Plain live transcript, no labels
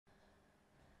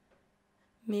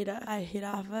Mira, hay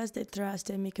jirafas detrás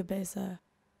de mi cabeza.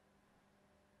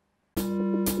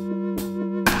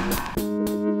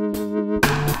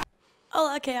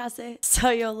 Hola, ¿qué hace?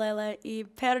 Soy yo, Lele, y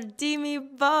perdí mi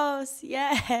voz.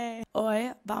 ¡Yeah!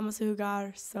 Hoy vamos a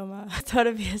jugar SOMA.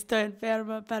 Todavía estoy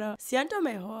enferma, pero siento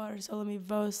mejor. Solo mi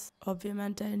voz,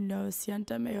 obviamente, no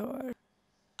siento mejor.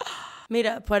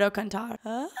 Mira, puedo cantar.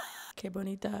 ¿Ah? Qué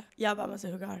bonita. Ya vamos a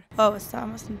jugar. Oh,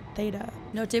 estamos en theta.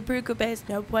 No te preocupes,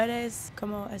 no puedes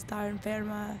como estar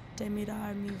enferma de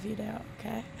mirar mi video,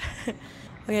 ¿ok?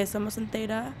 Ok, somos en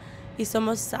theta y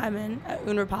somos Simon.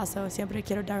 Un repaso, siempre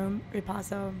quiero dar un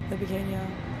repaso de pequeño.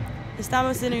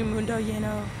 Estamos en un mundo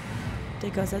lleno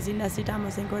de cosas y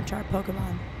necesitamos encontrar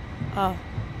Pokémon. Oh,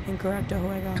 incorrecto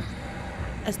juego.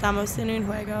 Estamos en un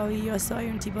juego y yo soy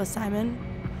un tipo Simon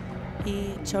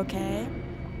y choqué.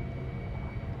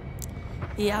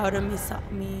 Y ahora mi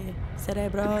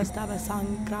cerebro estaba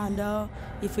sangrando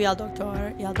y fui al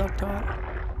doctor y el doctor...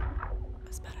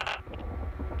 Espera.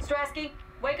 Strasky,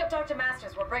 wake up Dr.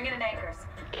 Masters. We're bringing in Acres.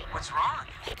 What's wrong?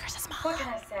 Acres is What can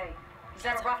I say? He's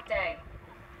had a rough day.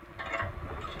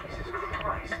 Jesus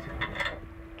Christ.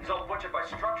 He's all butchered by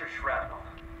structure shrapnel.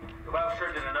 The lab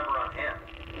sure did a number on him.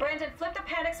 Brandon, flip the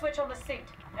panic switch on the seat.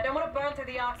 I don't want to burn through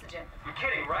the oxygen. You're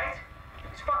kidding, right?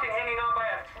 He's fucking hanging on by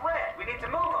a thread. We need to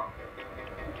move him.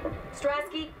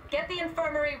 Strasky, get the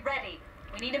infirmary ready.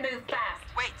 We need to move fast.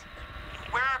 Wait,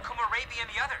 where are Komorebi and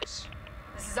the others?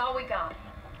 This is all we got.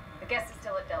 The guest is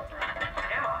still at Delta.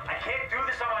 Emma, I can't do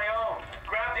this on my own.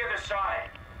 Grab the other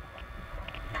side.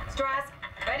 Strask,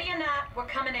 ready or not, we're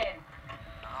coming in.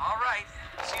 All right,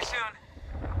 see you soon.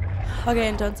 Ok,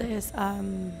 entonces,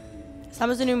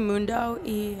 estamos en un mundo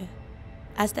y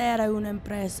esta era una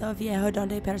empresa vieja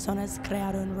donde personas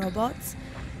crearon robots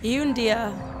y un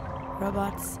día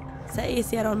robots se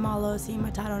hicieron malos y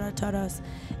mataron a todos.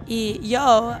 Y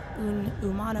yo, un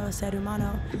humano, ser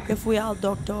humano, que fui al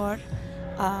doctor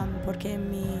porque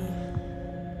mi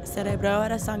cerebro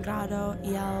era sangrado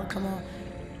y él como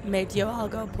me dio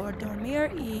algo por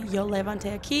dormir y yo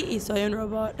levanté aquí y soy un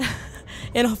robot.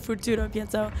 En el futuro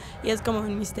pienso y es como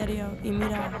un misterio y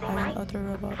mira, hay otro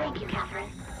robot. Thank you, Catherine.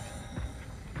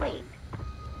 Wait,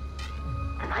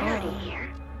 am I already here?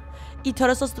 Y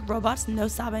todos los robots no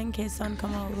saben que son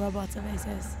como robots a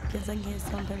veces. Piensan que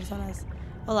son personas.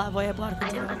 Hola, voy a hablar I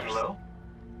contigo. don't understand. Hello?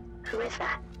 Who is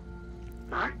that?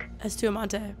 Mark? Es tu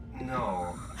amante.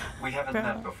 No, we haven't Bro.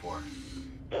 met before.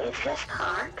 Is this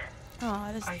Mark? Oh,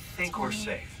 eres I think we're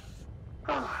safe.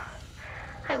 Oh,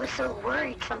 I was so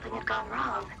worried something had gone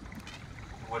wrong.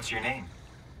 What's your name?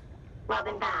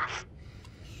 Robin Bass,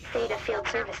 Theta Field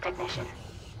Service Technician.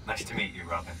 Nice to meet you,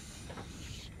 Robin.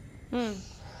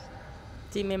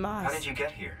 Dime How más. did you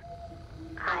get here?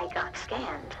 I got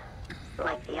scanned,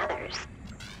 like the others.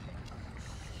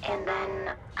 And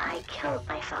then I killed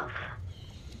myself.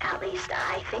 At least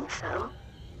I think so.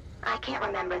 I can't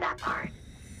remember that part.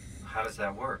 How does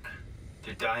that work?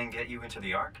 Did dying get you into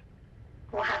the Ark?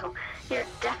 Wow, you're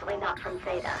definitely not from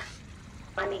Theta.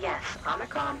 Let me guess,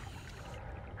 Omicron?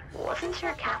 Wasn't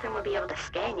sure Catherine would be able to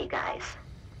scan you guys.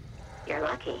 You're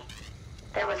lucky.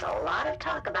 There was a lot of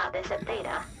talk about this at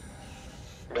Theta.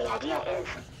 The idea is,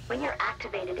 when you're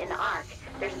activated in the Ark,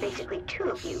 there's basically two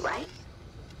of you, right?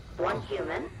 One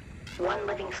human, one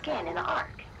living scan in the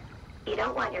Ark. You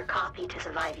don't want your copy to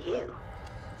survive you.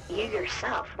 You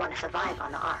yourself want to survive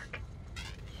on the Ark.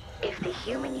 If the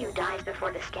human you dies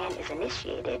before the scan is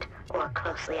initiated, or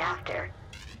closely after,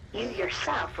 you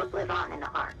yourself would live on in the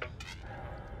Ark.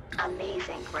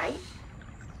 Amazing, right?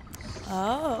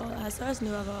 Oh, eso es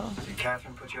nuevo. Did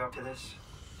Catherine put you up to this?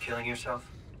 Killing yourself?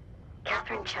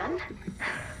 Catherine Chun?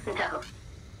 No,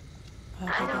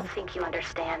 I don't think you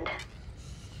understand.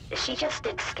 She just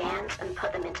did scans and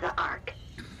put them into the Ark.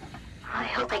 I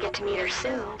hope I get to meet her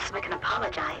soon so I can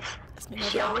apologize.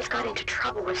 She always got into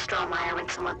trouble with Strohmeyer when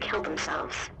someone killed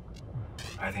themselves.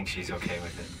 I think she's okay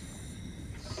with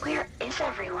it. Where is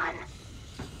everyone?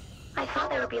 I thought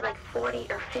there would be like 40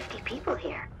 or 50 people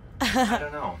here. I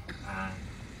don't know.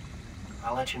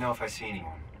 I'll let you know if I see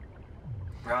anyone.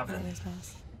 Robin, Eres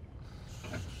más.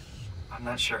 I'm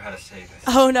not sure how to say this.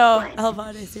 Oh no, él va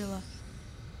a decirlo.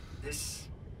 This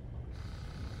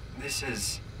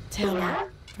is Tell me. Yeah?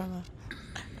 Drama.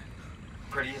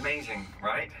 pretty amazing,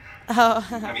 right? Oh,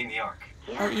 I mean the Ark.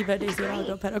 Yeah, él iba a it's decir great.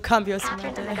 algo, pero cambió su Catherine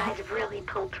and the mente. guys have really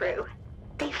pulled through.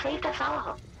 They saved us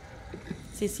all.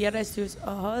 Si cierras tus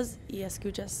ojos y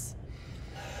escuchas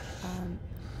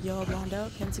yo hablando,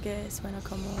 pienso que suena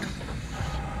como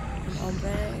un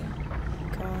hombre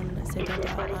con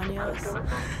 70 años.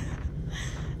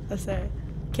 No sé.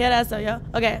 ¿Qué era eso yo?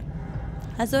 Ok.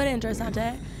 Eso era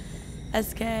interesante.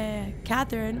 es que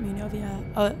Catherine, mi novia,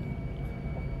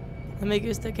 no me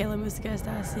gusta que la música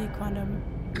está así cuando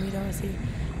miro así.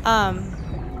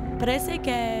 Parece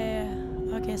que...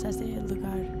 Ok, es este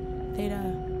lugar. Theta.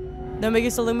 No me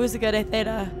gusta la música de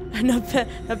Theta. No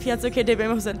pienso que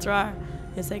debemos entrar.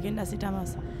 Yo sé que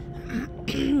necesitamos.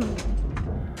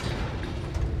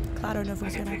 Claro, no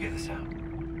funciona.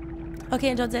 Ok,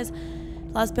 entonces,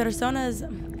 las personas...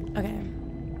 Ok.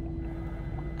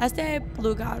 Este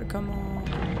lugar como...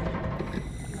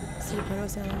 Sí, puedo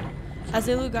hacerlo.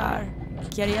 Este lugar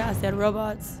quería hacer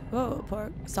robots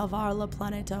por salvar el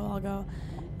planeta o algo.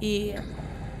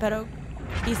 Pero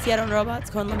hicieron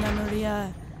robots con la memoria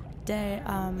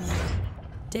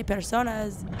de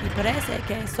personas y parece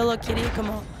que solo quería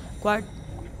como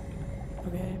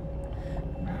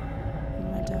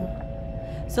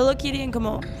Solo querían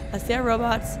como hacer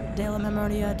robots de la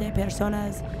memoria de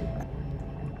personas.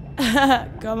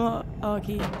 Como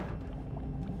aquí.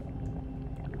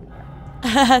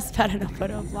 Espera, no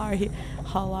puedo hablar y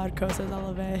jalar cosas a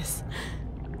la vez.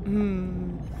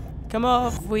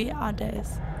 ¿Cómo fui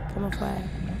antes? ¿Cómo fue?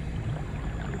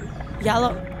 Ya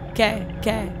lo... ¿Qué?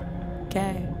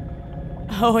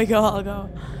 Oigo algo.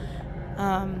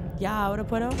 ¿Ya ahora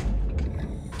puedo?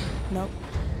 No.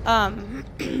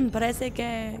 Parece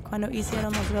que cuando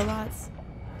hicieron los robots...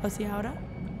 ¿O sí ahora?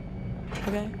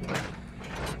 Ok.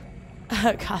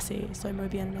 Casi. Estoy muy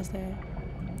bien desde...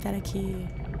 Ven aquí.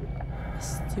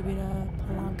 Estúpida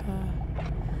palanca.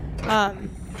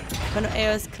 Cuando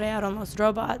ellos crearon los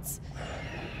robots,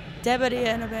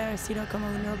 deberían haber sido como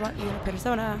un robot y una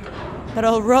persona,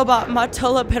 pero el robot mató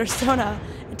a la persona,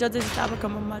 entonces estaba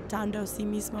como matando a sí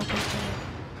mismo porque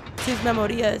sus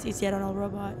memorias hicieron el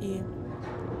robot y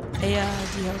ella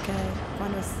dijo que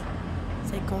cuando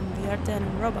se convierte en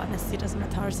un robot necesitas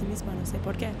matar a sí mismo, no sé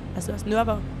por qué, eso es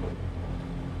nuevo.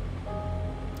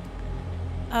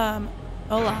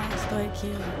 Hola, estoy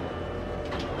aquí.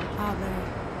 Abre.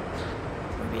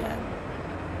 Muy bien.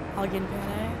 ¿Alguien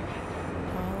viene?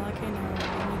 Ojalá que no.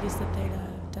 Me gusta Theta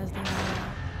desde ahora.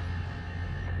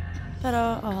 Pero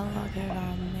ojalá que va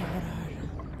a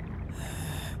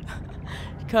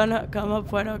mejorar. ¿Cómo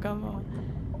puedo?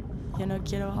 Yo no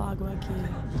quiero agua aquí.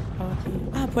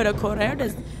 Puedo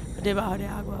correr debajo de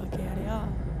agua. ¿Qué haría?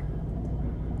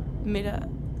 Mira.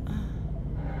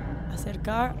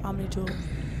 Acercar Omnitool.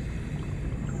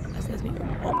 Este es mi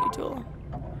Omnitool.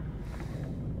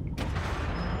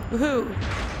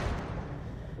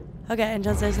 Ok,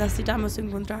 entonces necesitamos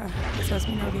encontrar. Esa es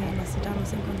mi novia.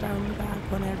 Necesitamos encontrar un lugar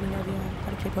poner mi novia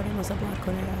para que podamos hablar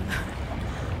con ella.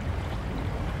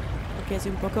 Porque es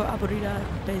un poco aburrida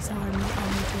besar mi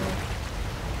Omnitool.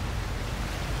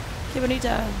 Qué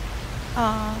bonita.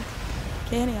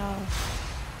 Qué genial.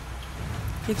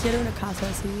 Yo quiero una casa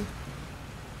así.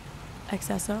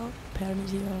 Acceso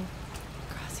permitido.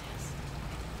 Gracias.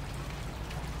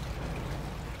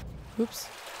 Ups.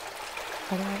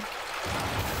 Okay.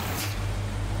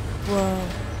 Wow.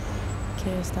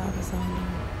 ¿Qué está pasando?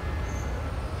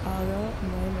 Algo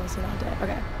muy emocionante.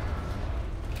 Ok.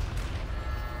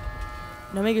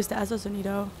 No me gusta ese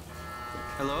sonido.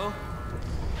 Hello?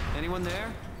 Anyone there?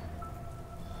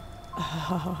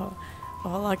 Oh,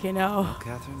 ojalá que no. Well,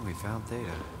 Catherine, we found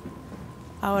Theta.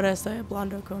 Ahora estoy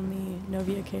hablando con mi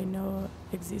novia que no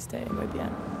existe muy bien.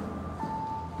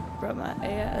 Broma,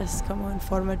 ella es como en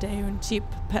forma de un chip,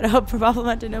 pero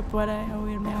probablemente no puede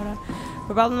oírme ahora.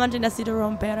 Probablemente necesito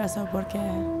romper eso porque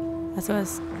eso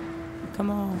es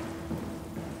como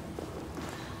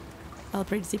al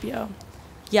principio.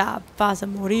 Ya vas a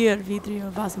morir,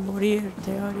 vidrio, vas a morir,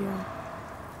 te odio.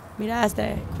 Mira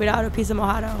cuidado, piso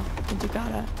mojado en tu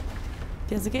cara.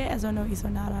 Pienso que eso no hizo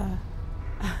nada.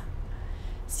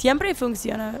 Siempre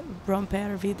funciona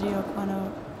romper vidrio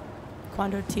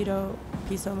cuando tiro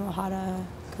piso mojada.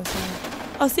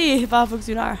 Oh sí, va a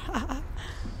funcionar.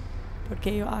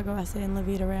 Porque yo hago así en la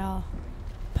vida real.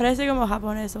 Parece como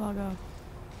japonés o algo.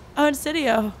 Oh, ¿en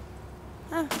serio?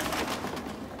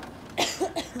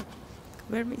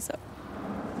 Permiso.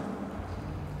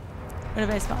 Una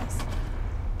vez más.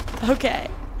 Ok.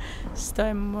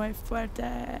 Estoy muy fuerte.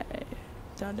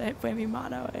 ¿Dónde fue mi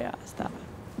mano? Ya está.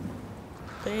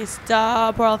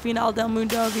 Está por el final del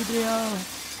mundo, vidrio.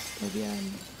 Muy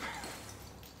bien.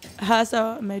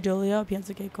 Eso me dolió.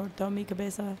 Pienso que cortó mi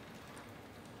cabeza.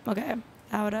 Ok.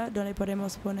 Ahora, ¿dónde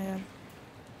podemos poner?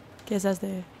 ¿Qué es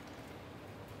este?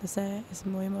 No sé. Es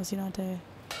muy emocionante.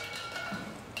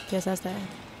 ¿Qué es este?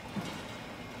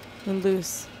 Un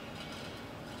luz.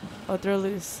 Otra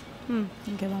luz.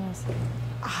 ¿En qué vamos?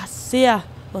 Ah, sí.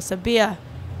 Lo sabía.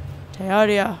 Te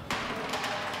odio.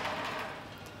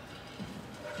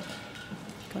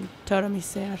 Con todo mi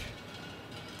ser.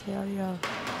 Te odio.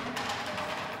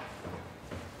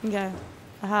 Okay.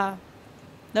 Ajá.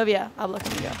 Novia, habla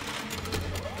conmigo.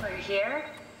 We're here?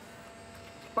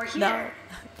 We're here? No.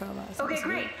 Broma, Okay,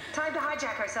 great. Time to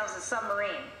hijack ourselves a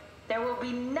submarine. There will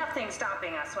be nothing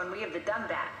stopping us when we have done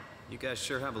that. You guys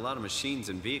sure have a lot of machines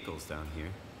and vehicles down here.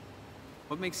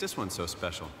 What makes this one so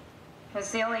special?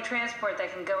 It's the only transport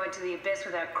that can go into the abyss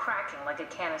without cracking like a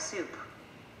can of soup.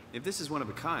 If this is one of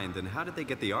a kind, then how did they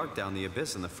get the Ark down the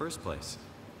abyss in the first place?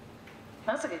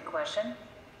 That's a good question.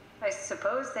 I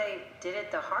suppose they did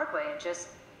it the hard way and just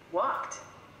walked.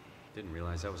 Didn't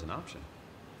realize that was an option.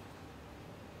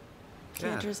 Qué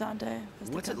interesante.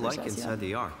 What's it like inside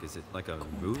the Ark? Is it like a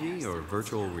movie or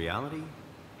virtual reality?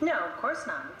 No, of course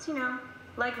not. It's, you know,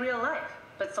 like real life,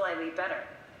 but slightly better.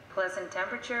 Pleasant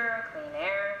temperature, clean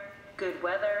air, good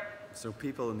weather. So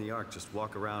people in the Ark just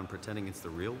walk around pretending it's the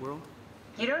real world?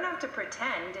 You don't have to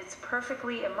pretend, it's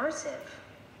perfectly immersive.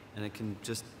 And it can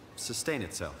just sustain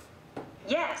itself?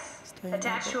 Yes.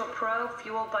 Attached to a probe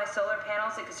fueled by solar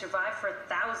panels, it could survive for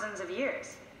thousands of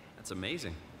years. That's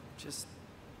amazing. Just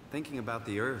thinking about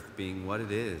the Earth being what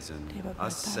it is and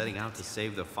us setting out to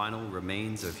save the final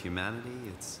remains of humanity,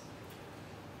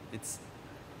 it's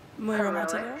Muy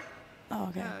romántico. Oh,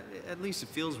 okay. At least it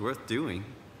feels worth doing.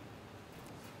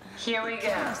 Here we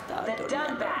go. The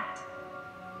Dunbat.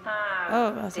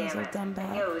 Oh, that's damn also it. Dunbat.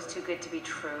 I knew it was too good to be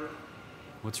true.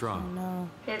 What's Oh wrong? no.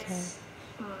 It's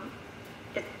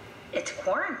it's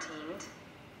quarantined.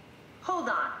 Hold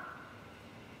on.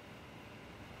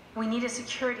 We need a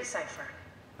security cipher.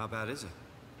 How bad is it?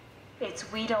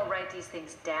 It's we don't write these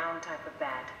things down type of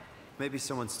bad. Maybe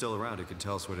someone's still around who can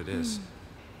tell us what it is.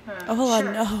 Oh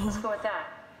Sure, no. let's go with that.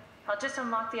 I'll just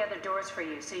unlock the other doors for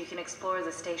you so you can explore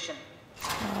the station.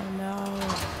 Oh no.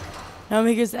 No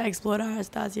me gusta explorar We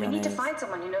need to estaciones. find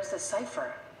someone who knows the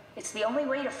cipher. It's the only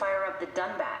way to fire up the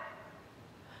Dunbat.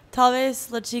 Tal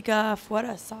vez la chica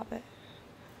afuera sabe.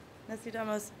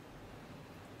 Necesitamos.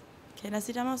 ¿Qué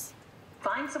necesitamos?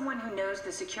 Find someone who knows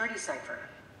the security cipher.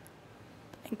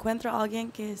 Encuentra a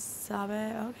alguien que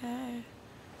sabe. Okay.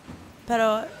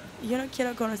 Pero yo no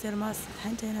quiero conocer más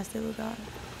gente en este lugar.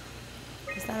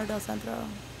 Estado del centro.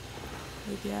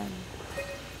 Muy bien.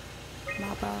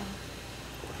 Mapa.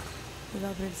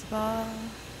 Nivel principal.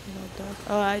 Nivel 2.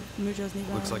 Oh, hay muchos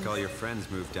niveles. Looks like all your friends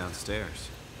moved downstairs.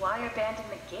 Why abandon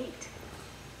the gate?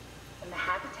 And the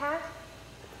habitat?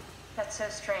 That's so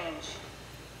strange.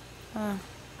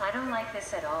 I don't like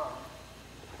this at all.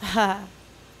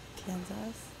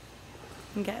 ¿Piensas?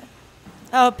 Okay.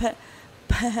 Oh,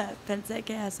 pensé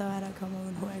que eso era como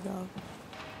un juego.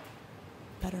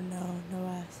 Pero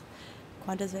no es.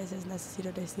 ¿Cuántas veces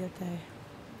necesito decirte?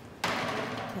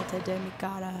 Vete de mi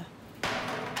cara.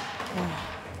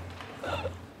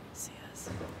 Sí es.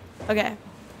 Ok.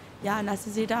 Ya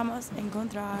necesitamos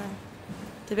encontrar.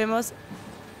 Debemos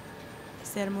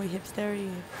ser muy hipster y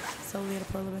salir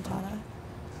por la ventana.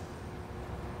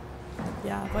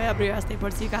 Ya, voy a abrir este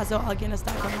por si acaso alguien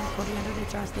está corriendo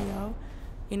detrás de yo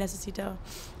y necesito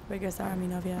regresar a mi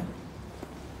novia.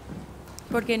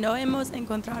 Porque no hemos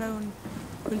encontrado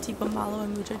un tipo malo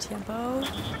en mucho tiempo.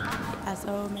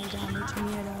 Eso me da mucho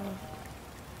miedo.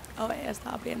 Oh, ella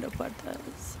está abriendo puertas.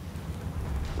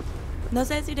 No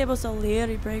sé si debo salir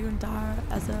y preguntar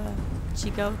a esa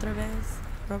chica otra vez,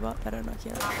 robot, pero no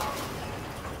quiero.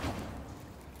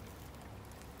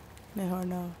 Mejor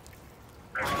no.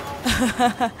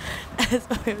 Es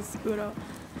muy oscuro.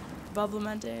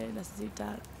 Probablemente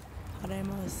necesitaremos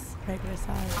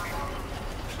regresar.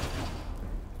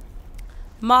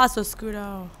 Más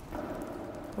oscuro.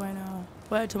 Bueno,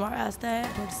 voy a tomar este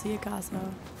por si acaso.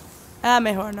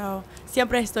 Mejor no.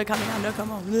 Siempre estoy caminando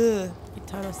como "Ugh", y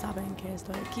todos saben que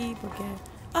estoy aquí porque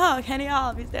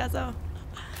genial, ¿viste eso?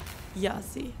 Ya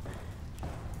sí.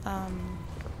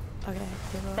 Okay.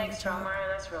 Thanks, John Meyer.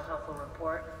 That's a real helpful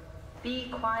report.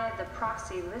 Be quiet, the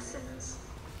proxy listens.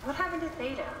 What happened to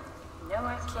Theta? No ¿Quién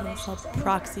es explanations el anywhere.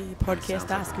 proxy? ¿Por qué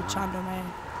está escuchándome?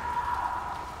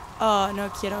 Oh, no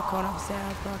quiero conocer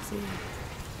al proxy.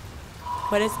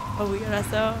 ¿Puedes oír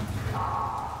eso?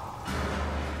 Oh,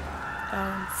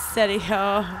 en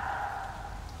serio.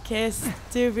 Qué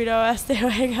estúpido este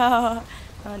juego.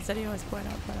 No, en serio es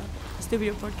bueno, pero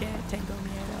estúpido porque tengo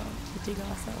miedo. Y digo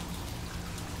eso.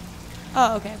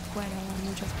 Oh, ok, bueno,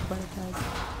 muchas puertas.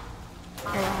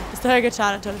 Hola, estoy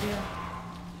agachada todavía.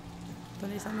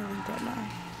 ¿Dónde está mi linterna?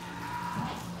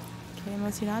 Qué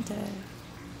emocionante.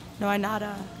 No hay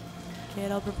nada. ¿Qué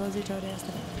era el propósito de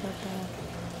esta puerta?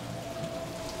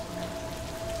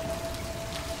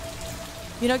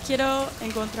 Yo no quiero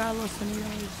encontrar los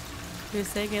sonidos. Yo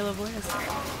sé que lo voy a hacer.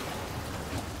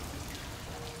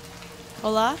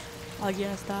 Hola.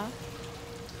 ¿Alguien está?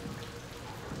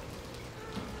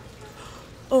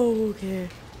 Oh, ok.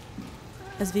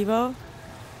 ¿Es vivo?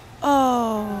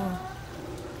 Oh.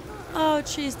 Oh,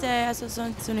 chiste. Esos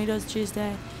son sonidos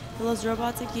chiste. Los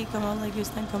robots aquí como le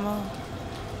gustan como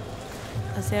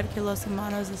hacer que los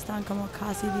humanos están como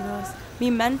casi vivos. Mi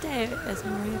mente es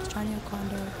muy extraña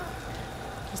cuando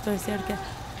estoy cerca.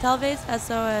 Tal vez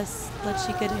eso es la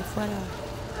chica de fuera.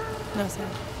 No sé.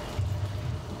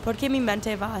 ¿Por qué mi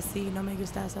mente va así? No me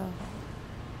gusta eso.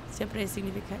 Siempre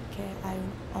significa que hay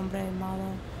un hombre malo.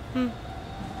 Bueno,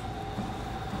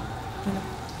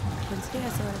 pensé que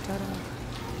eso era todo.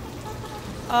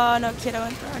 Oh, no quiero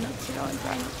entrar.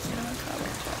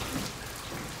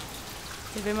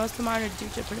 Debemos tomar una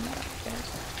ducha primero, ¿ok?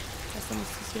 Estamos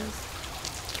sucios.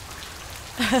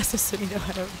 Ese sonido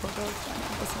era un poco extraño,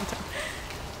 lo siento.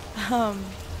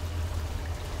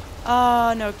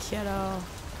 Oh, no quiero.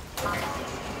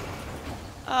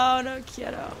 Oh, no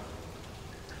quiero.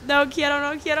 No quiero.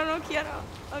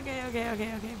 Ok,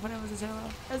 podemos hacerlo.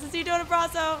 Necesito un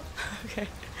abrazo. Ok.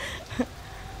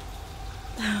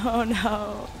 Oh,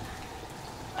 no.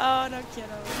 Oh, no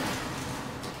quiero.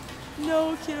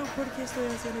 No quiero porque estoy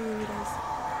haciendo bebidas.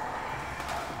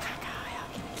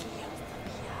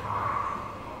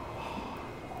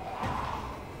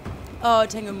 Oh,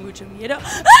 tengo mucho miedo.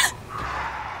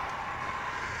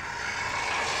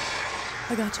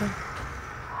 I gotcha.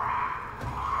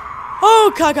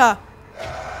 Oh, caca.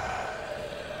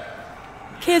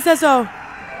 ¿Qué es eso?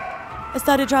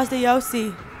 Está detrás de yo,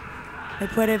 sí. Me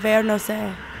puede ver, no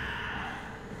sé.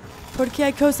 ¿Por qué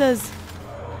hay cosas?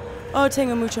 Oh,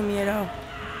 tengo mucho miedo.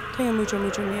 Mucho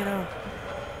miedo.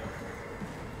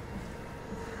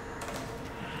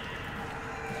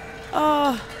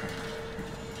 Oh.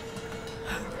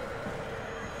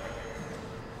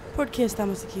 ¿Por qué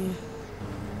estamos aquí?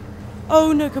 Oh,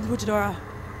 una computadora.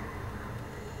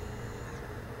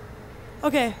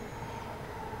 Ok.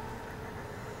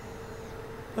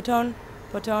 Botón.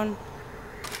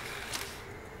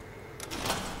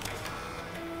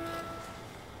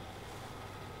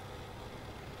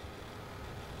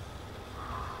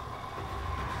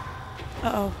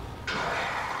 Uh-oh.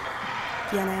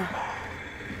 Viene.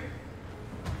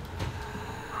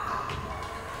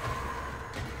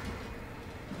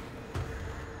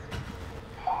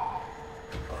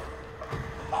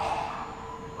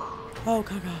 Oh,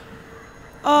 caca.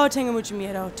 Oh, tengo mucho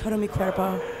miedo. Todo mi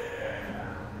cuerpo.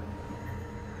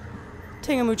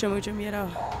 Tengo mucho miedo.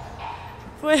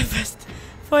 Voy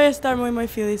a estar muy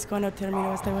feliz cuando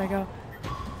termino este juego.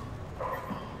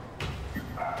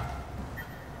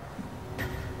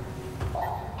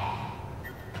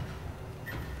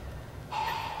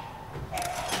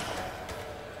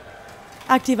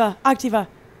 Activa.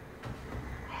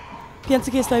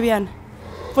 Pienso que estoy bien.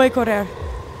 Voy a correr.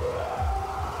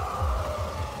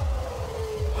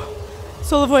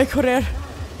 Solo voy a correr.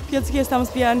 Pienso que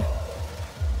estamos bien.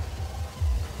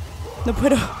 No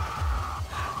puedo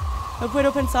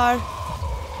pensar.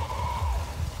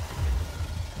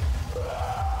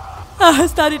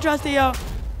 Está detrás de yo.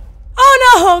 Oh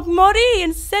no, morí,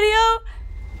 ¿en serio?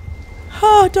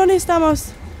 Oh, ¿dónde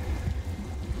estamos?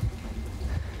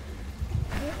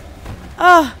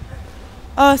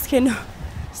 Es que no.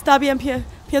 Está bien,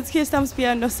 pienso que estamos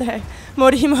bien, no sé.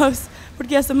 Morimos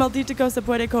porque esa maldita cosa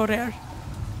puede correr.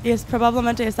 Y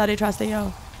probablemente está detrás de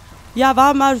yo. Ya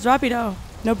va más rápido.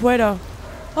 No puedo.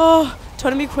 Oh,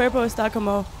 todo mi cuerpo está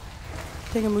como...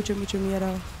 Tengo mucho miedo.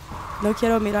 No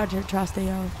quiero mirar detrás de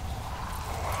yo.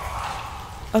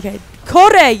 Ok,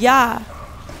 corre ya.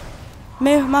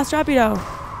 Más rápido.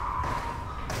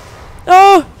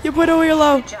 Oh, yo puedo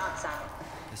oírlo.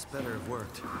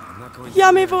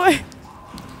 Ya me voy.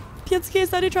 Pienso que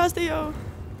está detrás de yo.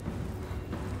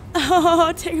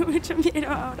 Oh, tengo mucho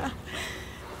miedo ahora.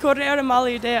 Correr es mala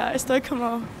idea. Estoy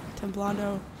como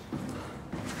temblando.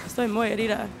 Estoy muy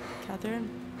herida, Catherine.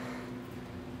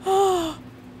 Oh,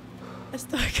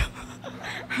 estoy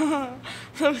como...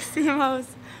 Lo hicimos.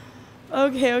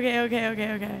 Ok.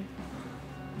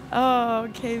 Oh,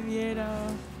 qué miedo.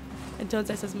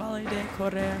 Entonces es mala idea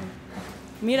correr.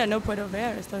 Mira, no puedo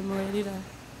ver. Estoy muy herida.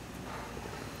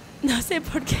 No sé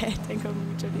por qué tengo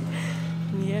mucho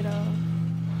miedo.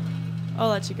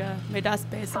 Hola, chica. ¿Me das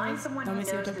besos? No me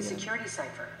siento bien.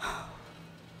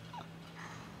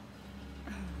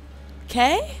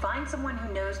 ¿Qué? Find someone who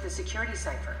knows the security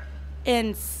cipher.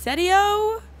 ¿En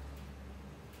serio?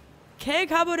 ¿Qué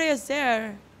acabo de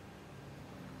hacer?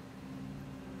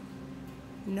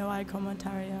 No hay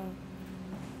comentario.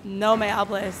 No me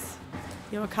hables.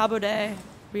 Yo acabo de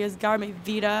arriesgar mi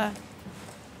vida.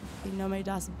 Y no me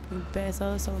das un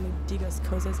beso, solo me digas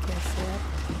cosas que hacer.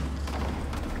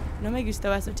 No me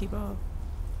gustó ese tipo.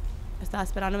 ¿Está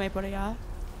esperándome por allá?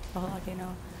 Ojalá que no.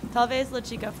 Tal vez la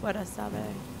chica fuera sabe.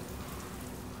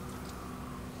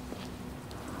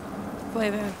 Voy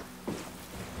a ver.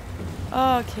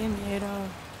 Oh, qué miedo.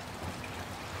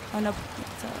 Oh, no.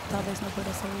 Tal vez no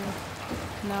puedo salir.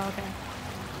 No, ok.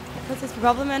 Entonces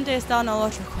probablemente está en el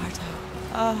otro cuarto.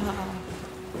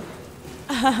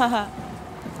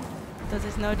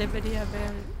 Entonces no debería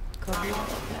haber corrido.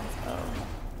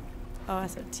 Oh,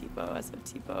 ese tipo.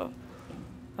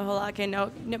 Ojalá que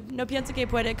no pienso que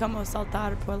puede como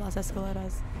saltar por las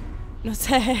escaleras. No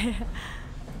sé.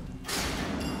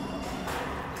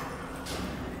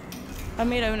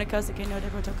 Mira una cosa que no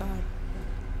debo tocar.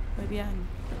 Muy bien.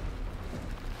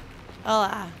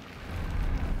 Hola.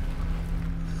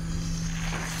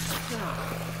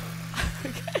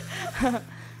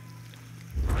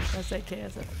 No sé qué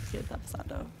está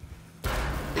pasando.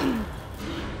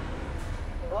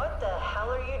 What the hell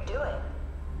are you doing?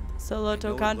 Solo I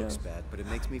know it tocando. looks bad, but it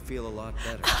makes me feel a lot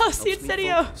better. Oh, sí, en Helps me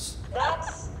serio. focus.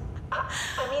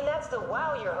 That's the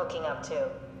wow you're hooking up to.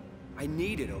 I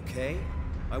need it, okay?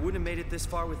 I wouldn't have made it this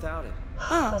far without it.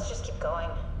 Let's just keep going.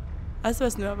 Eso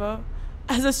es nuevo.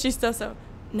 Eso es chistoso.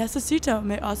 Necesito,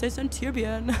 me hace sentir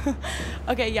bien.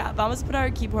 Ok, ya, vamos a parar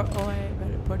aquí por hoy,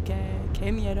 porque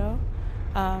qué miedo.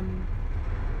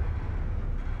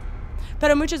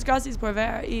 Pero muchas gracias por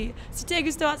ver. Y si te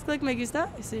gustó, haz clic me gusta.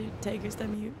 Si te gusta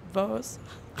mi voz.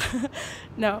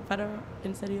 No, pero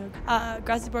en serio.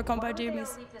 Gracias por compartir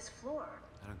mis... Leave this floor.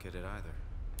 I don't get it either.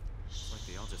 It's like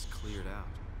they all just cleared out.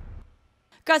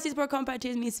 Gracias por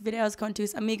compartir mis videos con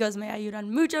tus amigos. Me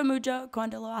ayudan mucho, mucho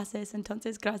cuando lo haces.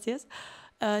 Entonces, gracias.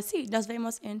 Sí, nos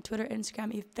vemos en Twitter,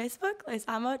 Instagram y Facebook. Les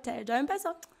amo. Te doy un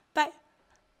beso. Bye.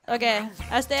 Ok,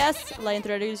 esta es la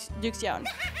introducción.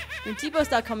 Un tipo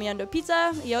está comiendo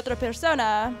pizza y otra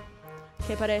persona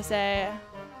que parece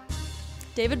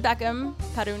David Beckham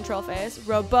para un trollface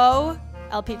robó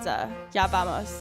el pizza. Ya vamos.